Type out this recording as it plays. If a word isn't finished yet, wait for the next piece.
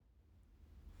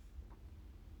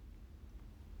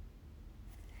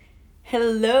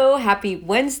Hello, happy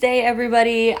Wednesday,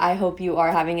 everybody. I hope you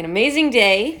are having an amazing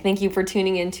day. Thank you for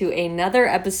tuning into another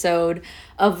episode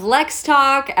of Lex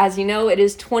Talk. As you know, it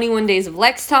is 21 days of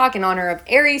Lex Talk in honor of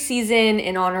Aries season,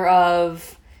 in honor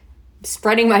of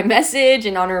spreading my message,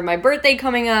 in honor of my birthday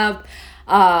coming up.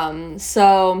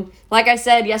 Like I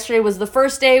said, yesterday was the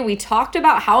first day. We talked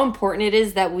about how important it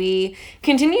is that we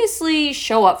continuously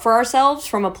show up for ourselves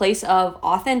from a place of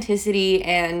authenticity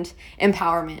and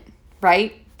empowerment,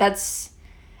 right?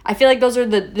 I feel like those are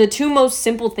the two most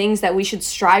simple things that we should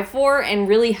strive for and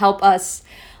really help us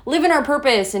live in our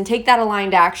purpose and take that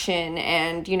aligned action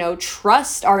and,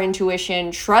 trust our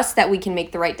intuition, trust that we can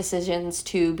make the right decisions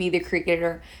to be the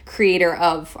creator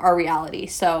of our reality.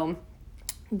 So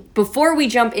before we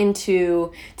jump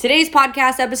into today's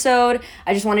podcast episode,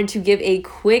 I just wanted to give a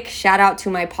quick shout out to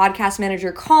my podcast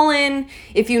manager, Colin.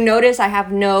 If you notice, I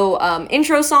have no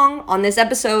intro song on this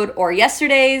episode or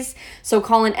yesterday's. So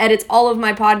Colin edits all of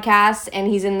my podcasts and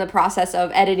he's in the process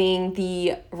of editing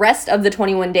the rest of the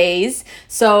 21 days.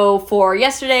 So for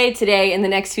yesterday, today, and the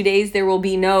next 2 days, there will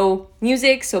be no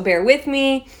music, so bear with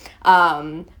me.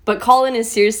 But Colin is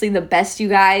seriously the best, you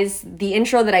guys. The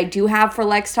intro that I do have for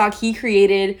Lex Talk, he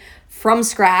created from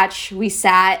scratch. We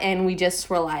sat and we just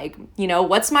were like,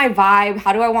 what's my vibe?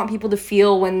 How do I want people to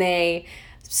feel when they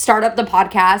start up the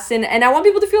podcast? And I want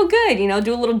people to feel good,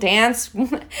 do a little dance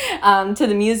to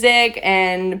the music.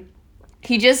 And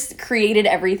he just created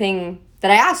everything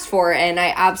that I asked for, and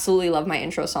I absolutely love my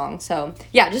intro song. So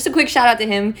yeah, just a quick shout out to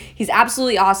him. He's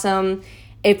absolutely awesome.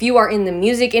 If you are in the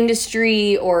music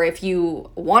industry or if you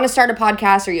want to start a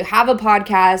podcast or you have a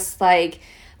podcast,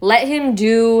 let him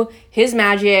do his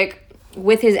magic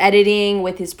with his editing,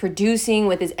 with his producing,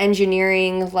 with his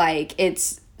engineering.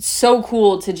 It's so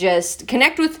cool to just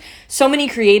connect with so many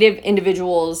creative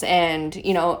individuals and,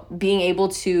 being able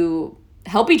to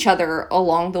help each other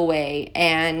along the way.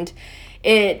 And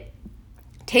it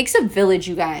takes a village,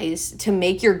 you guys, to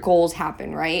make your goals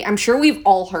happen, right? I'm sure we've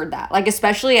all heard that.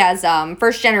 Especially as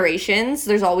first generations,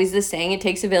 there's always this saying, it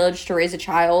takes a village to raise a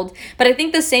child. But I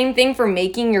think the same thing for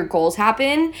making your goals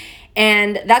happen.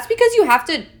 And that's because you have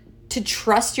to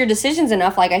trust your decisions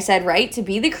enough, like I said, right? To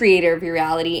be the creator of your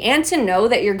reality and to know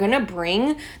that you're going to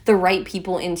bring the right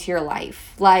people into your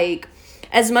life.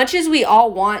 As much as we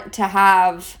all want to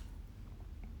have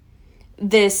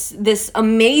this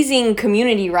amazing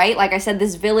community, right? Like I said,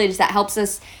 this village that helps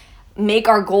us make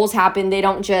our goals happen. They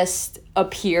don't just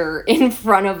appear in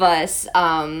front of us.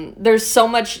 There's so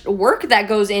much work that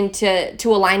goes into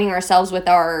aligning ourselves with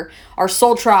our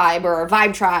soul tribe or our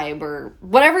vibe tribe or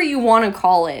whatever you want to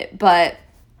call it. But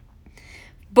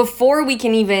before we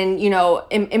can even,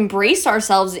 embrace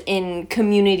ourselves in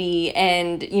community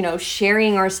and,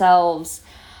 sharing ourselves,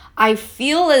 I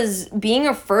feel as being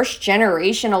a first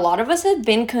generation, a lot of us have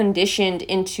been conditioned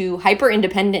into hyper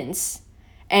independence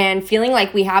and feeling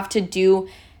like we have to do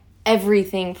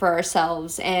everything for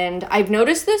ourselves. And I've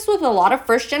noticed this with a lot of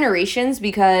first generations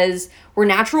because we're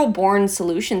natural born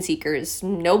solution seekers.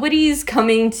 Nobody's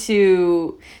coming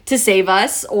to save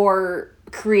us or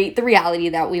create the reality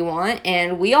that we want.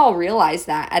 And we all realize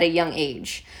that at a young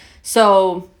age.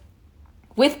 So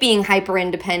with being hyper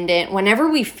independent, whenever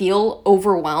we feel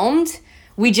overwhelmed,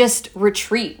 we just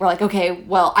retreat. We're like, okay,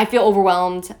 well, I feel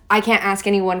overwhelmed. I can't ask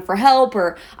anyone for help,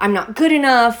 or I'm not good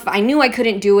enough. I knew I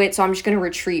couldn't do it, so I'm just going to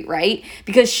retreat, right?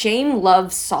 Because shame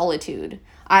loves solitude.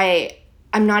 I'm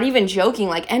not even joking.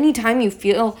 Anytime you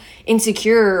feel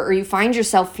insecure or you find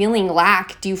yourself feeling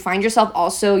lack, do you find yourself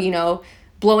also,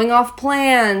 blowing off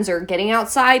plans or getting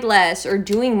outside less or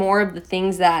doing more of the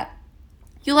things that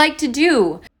you like to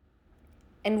do?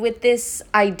 And with this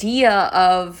idea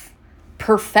of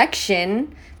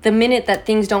perfection, the minute that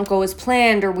things don't go as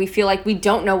planned or we feel like we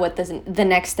don't know what the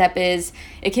next step is,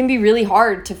 it can be really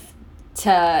hard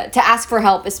to ask for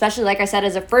help, especially, like I said,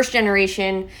 as a first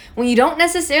generation, when you don't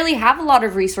necessarily have a lot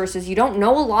of resources, you don't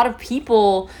know a lot of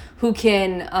people who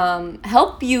can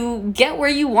help you get where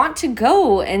you want to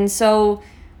go. And so,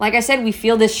 like I said, we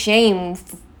feel this shame,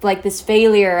 this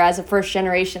failure as a first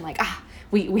generation,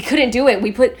 we couldn't do it.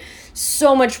 We put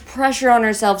so much pressure on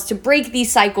ourselves to break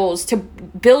these cycles, to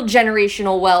build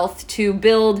generational wealth, to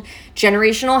build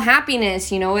generational happiness,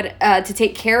 to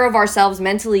take care of ourselves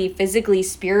mentally, physically,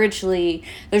 spiritually.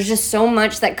 There's just so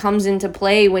much that comes into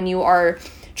play when you are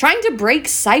trying to break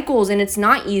cycles, and it's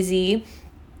not easy.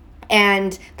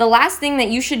 And the last thing that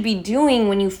you should be doing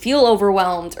when you feel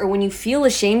overwhelmed or when you feel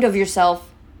ashamed of yourself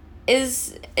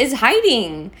is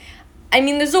hiding.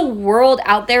 There's a world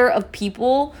out there of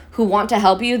people who want to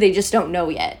help you. They just don't know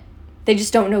yet. They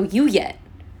just don't know you yet.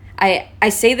 I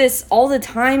say this all the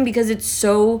time because it's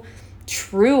so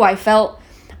true. I felt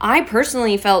I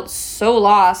personally felt so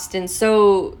lost and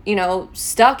so,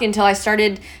 stuck until I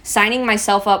started signing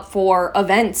myself up for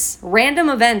random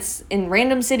events in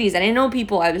random cities. I didn't know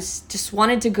people. I was just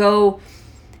wanted to go,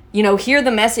 hear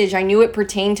the message. I knew it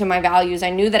pertained to my values.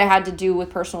 I knew that it had to do with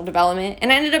personal development.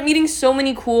 And I ended up meeting so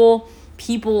many cool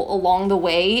people along the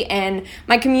way. And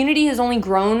my community has only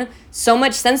grown so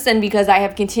much since then because I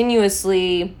have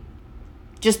continuously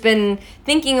just been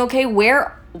thinking, okay,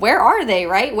 where are they,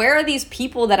 right? Where are these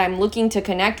people that I'm looking to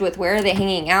connect with? Where are they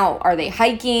hanging out? Are they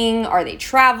hiking? Are they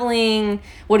traveling?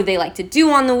 What do they like to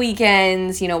do on the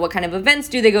weekends? What kind of events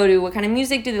do they go to? What kind of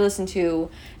music do they listen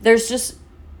to? There's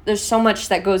so much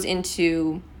that goes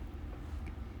into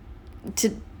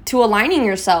to aligning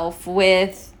yourself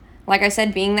with, like I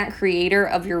said, being that creator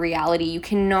of your reality. You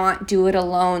cannot do it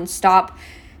alone. Stop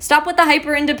with the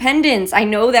hyper independence. I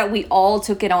know that we all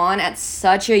took it on at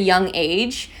such a young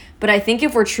age, but I think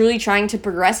if we're truly trying to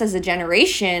progress as a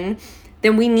generation,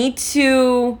 then we need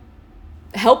to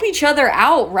help each other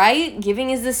out, right?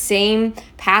 Giving is the same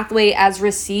pathway as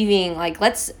receiving.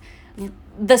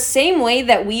 The same way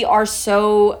that we are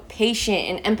so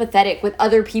patient and empathetic with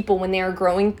other people when they are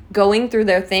going through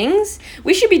their things,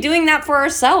 we should be doing that for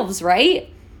ourselves,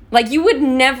 right? You would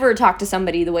never talk to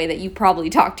somebody the way that you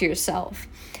probably talk to yourself.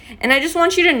 And I just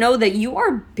want you to know that you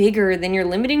are bigger than your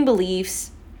limiting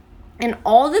beliefs and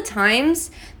all the times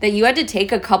that you had to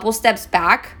take a couple steps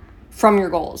back from your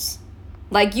goals.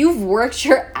 You've worked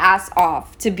your ass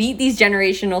off to beat these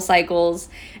generational cycles,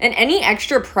 and any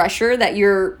extra pressure that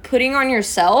you're putting on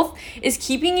yourself is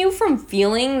keeping you from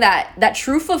feeling that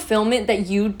true fulfillment that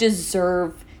you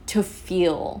deserve to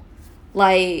feel.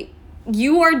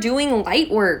 You are doing light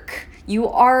work. You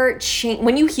are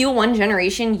when you heal one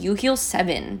generation, you heal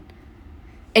 7.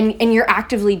 And you're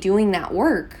actively doing that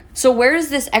work. So where is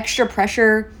this extra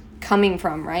pressure coming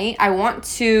from, right? I want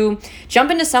to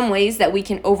jump into some ways that we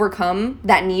can overcome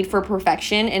that need for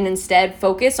perfection and instead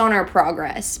focus on our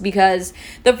progress. Because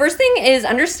the first thing is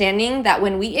understanding that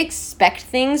when we expect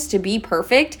things to be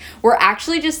perfect, we're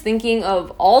actually just thinking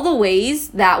of all the ways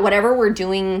that whatever we're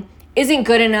doing isn't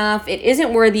good enough. It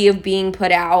isn't worthy of being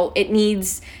put out. It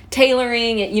needs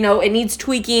tailoring. It needs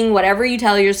tweaking, whatever you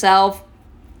tell yourself.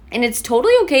 And it's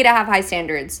totally okay to have high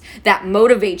standards that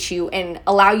motivate you and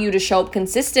allow you to show up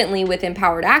consistently with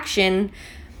empowered action.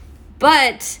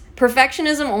 But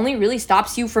perfectionism only really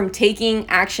stops you from taking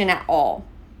action at all.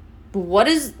 What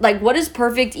does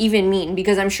perfect even mean?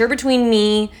 Because I'm sure between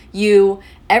me, you,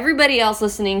 everybody else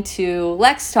listening to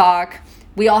Lex Talk,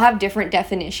 we all have different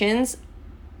definitions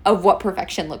of what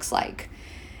perfection looks like.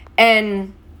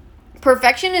 And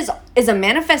perfection is a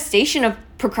manifestation of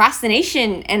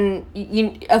procrastination and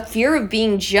a fear of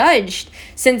being judged,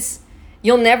 since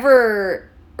you'll never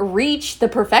reach the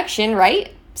perfection,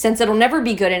 right? Since it'll never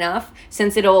be good enough,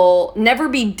 since it'll never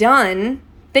be done,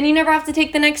 then you never have to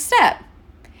take the next step.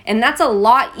 And that's a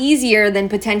lot easier than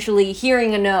potentially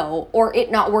hearing a no, or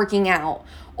it not working out,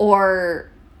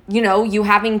 or, you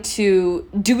having to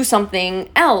do something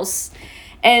else.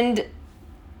 And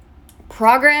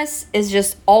progress is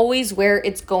just always where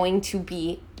it's going to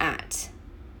be at.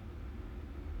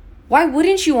 Why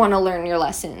wouldn't you want to learn your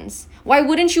lessons? Why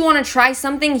wouldn't you want to try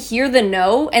something, hear the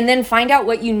no, and then find out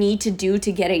what you need to do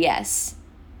to get a yes?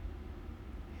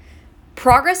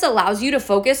 Progress allows you to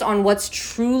focus on what's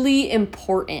truly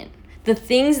important, the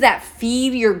things that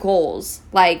feed your goals,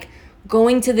 like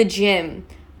going to the gym,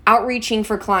 outreaching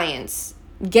for clients,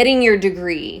 getting your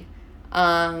degree,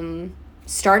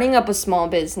 starting up a small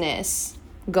business,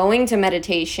 going to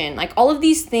meditation. All of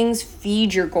these things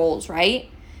feed your goals, right?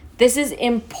 This is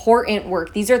important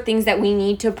work. These are things that we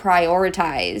need to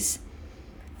prioritize.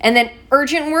 And then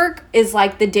urgent work is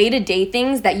the day-to-day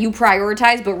things that you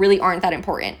prioritize but really aren't that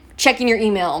important. Checking your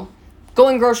email,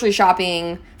 going grocery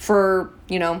shopping for,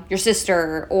 your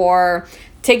sister, or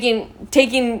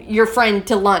taking your friend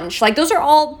to lunch. Those are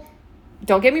all,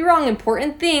 don't get me wrong,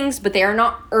 important things, but they are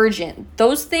not urgent.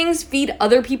 Those things feed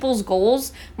other people's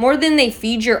goals more than they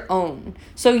feed your own.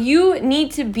 So you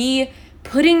need to be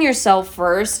putting yourself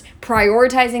first,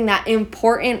 prioritizing that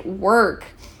important work,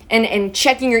 and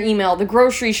checking your email, the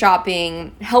grocery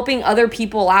shopping, helping other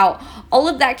people out. All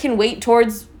of that can wait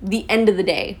towards the end of the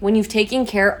day when you've taken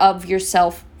care of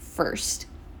yourself first.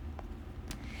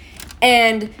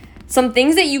 And some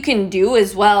things that you can do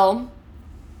as well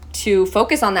to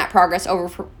focus on that progress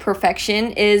over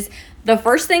perfection is, the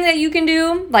first thing that you can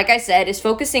do, like I said, is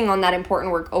focusing on that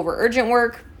important work over urgent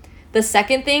work. The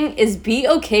second thing is be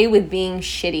okay with being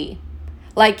shitty.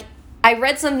 I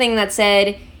read something that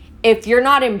said, if you're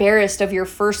not embarrassed of your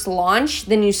first launch,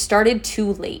 then you started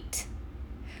too late.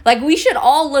 Like, we should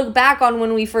all look back on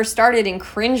when we first started and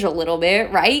cringe a little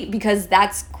bit, right? Because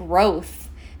that's growth.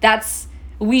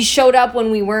 We showed up when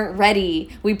we weren't ready.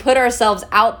 We put ourselves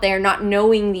out there not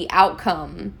knowing the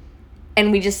outcome,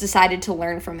 and we just decided to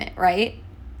learn from it, right?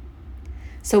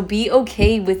 So be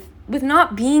okay with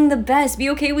not being the best. Be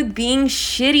okay with being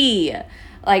shitty.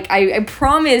 Like, I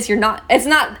promise it's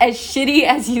not as shitty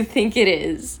as you think it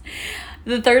is.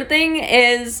 The third thing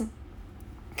is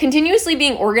continuously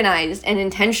being organized and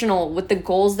intentional with the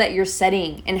goals that you're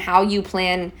setting and how you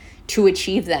plan to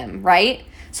achieve them, right?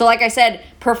 So like I said,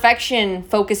 perfection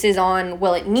focuses on,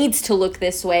 well, it needs to look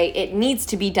this way, it needs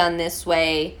to be done this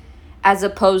way, as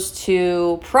opposed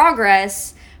to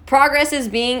progress. Progress is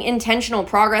being intentional.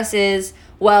 Progress is,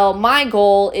 well, my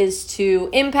goal is to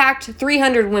impact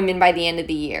 300 women by the end of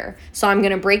the year. So I'm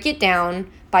going to break it down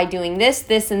by doing this,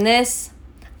 this, and this.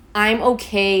 I'm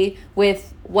okay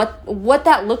with what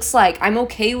that looks like. I'm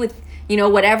okay with,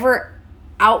 whatever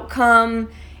outcome.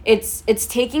 It's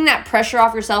taking that pressure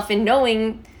off yourself and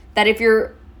knowing that if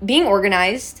you're being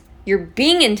organized, you're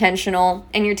being intentional,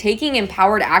 and you're taking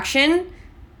empowered action,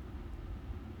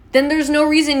 then there's no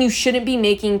reason you shouldn't be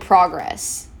making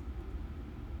progress.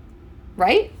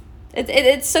 Right?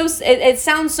 It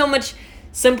sounds so much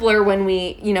simpler when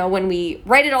we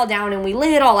write it all down and we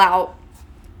lay it all out,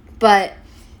 but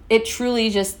it truly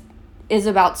just is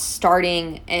about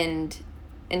starting and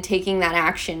taking that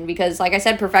action, because like I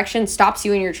said, perfection stops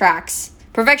you in your tracks.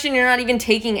 Perfection, you're not even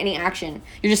taking any action.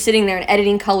 You're just sitting there and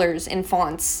editing colors and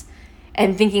fonts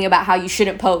and thinking about how you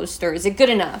shouldn't post, or is it good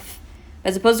enough?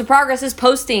 As opposed to progress is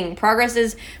posting. Progress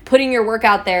is putting your work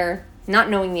out there, not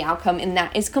knowing the outcome, and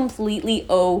that is completely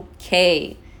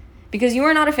okay, because you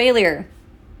are not a failure.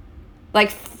 Like,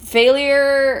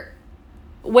 failure,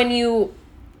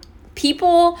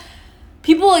 people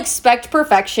expect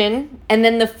perfection, and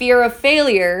then the fear of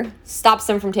failure stops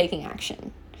them from taking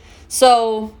action.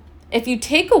 So if you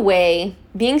take away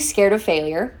being scared of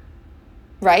failure,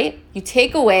 right? You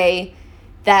take away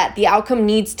that the outcome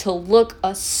needs to look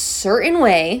a certain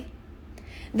way,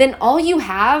 then all you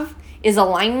have is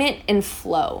alignment and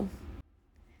flow.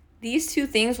 These two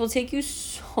things will take you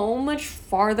so much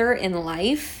farther in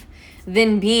life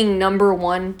than being number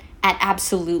one at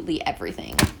absolutely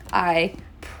everything. I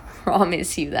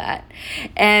promise you that.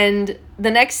 And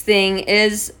the next thing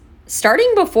is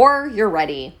starting before you're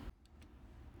ready.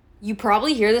 You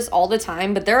probably hear this all the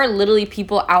time, but there are literally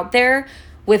people out there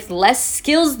with less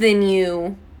skills than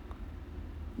you,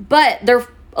 but they're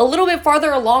a little bit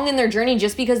farther along in their journey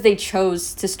just because they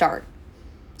chose to start.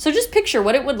 So just picture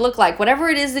what it would look like, whatever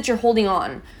it is that you're holding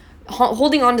on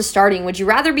to starting. Would you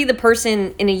rather be the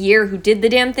person in a year who did the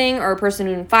damn thing, or a person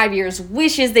who in 5 years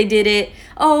wishes they did it?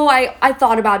 Oh, I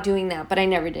thought about doing that, but I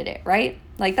never did it, right?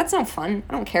 Like, that's not fun.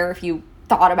 I don't care if you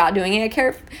thought about doing it. I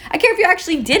care if you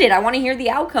actually did it. I want to hear the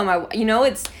outcome.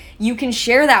 You can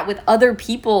share that with other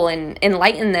people and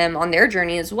enlighten them on their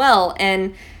journey as well.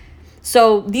 And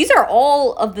so these are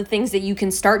all of the things that you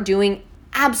can start doing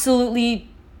absolutely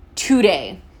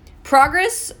today.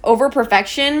 Progress over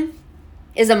perfection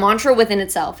is a mantra within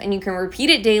itself, and you can repeat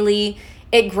it daily.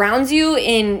 It grounds you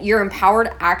in your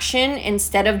empowered action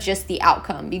instead of just the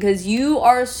outcome, because you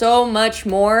are so much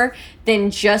more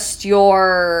than just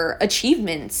your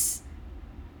achievements.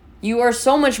 You are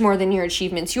so much more than your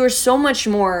achievements. You are so much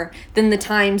more than the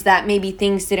times that maybe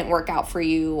things didn't work out for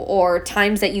you, or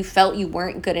times that you felt you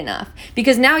weren't good enough,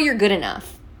 because now you're good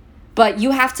enough. But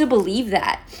you have to believe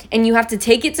that, and you have to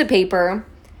take it to paper.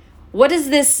 What is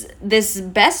this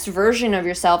best version of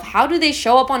yourself? How do they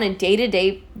show up on a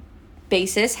day-to-day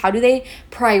basis? How do they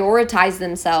prioritize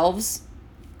themselves?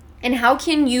 And how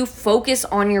can you focus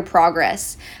on your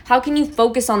progress? How can you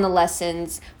focus on the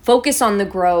lessons, focus on the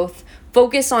growth,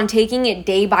 focus on taking it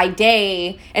day by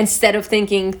day instead of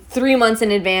thinking 3 months in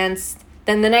advance,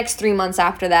 then the next 3 months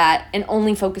after that, and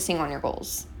only focusing on your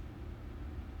goals?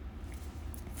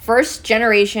 First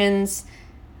generations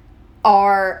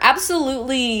are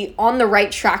absolutely on the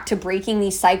right track to breaking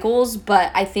these cycles,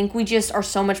 but I think we just are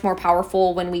so much more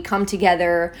powerful when we come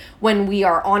together, when we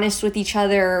are honest with each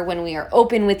other, when we are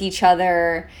open with each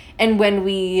other, and when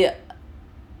we,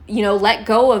 let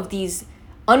go of these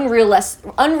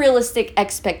unrealistic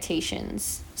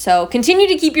expectations. So continue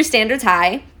to keep your standards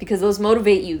high, because those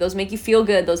motivate you, those make you feel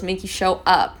good, those make you show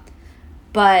up,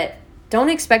 but don't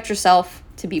expect yourself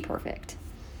to be perfect.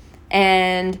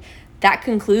 And that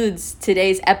concludes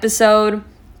today's episode.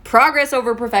 Progress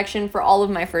over perfection for all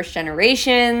of my first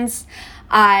generations.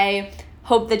 I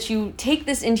hope that you take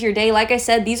this into your day. Like I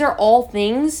said, these are all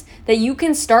things that you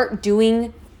can start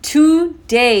doing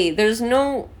today. There's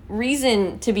no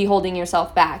reason to be holding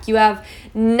yourself back. You have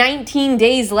 19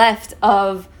 days left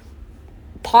of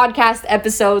podcast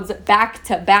episodes back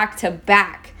to back to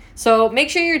back. So make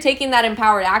sure you're taking that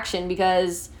empowered action,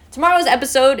 because tomorrow's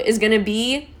episode is going to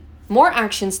be more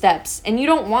action steps. And you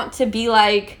don't want to be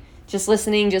like just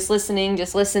listening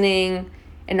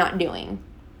and not doing,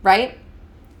 right?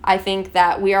 I think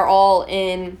that we are all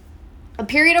in a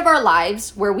period of our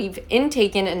lives where we've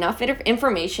intaken enough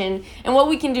information, and what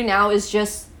we can do now is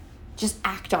just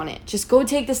act on it. Just go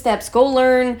take the steps, go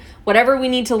learn whatever we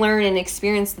need to learn, and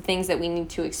experience the things that we need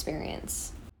to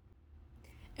experience.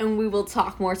 And we will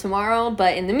talk more tomorrow,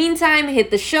 but in the meantime,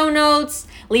 hit the show notes,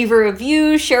 leave a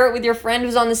review, share it with your friend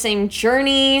who's on the same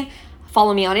journey,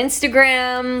 follow me on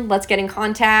Instagram, let's get in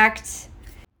contact,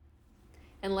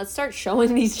 and let's start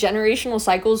showing these generational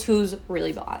cycles who's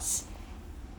really boss.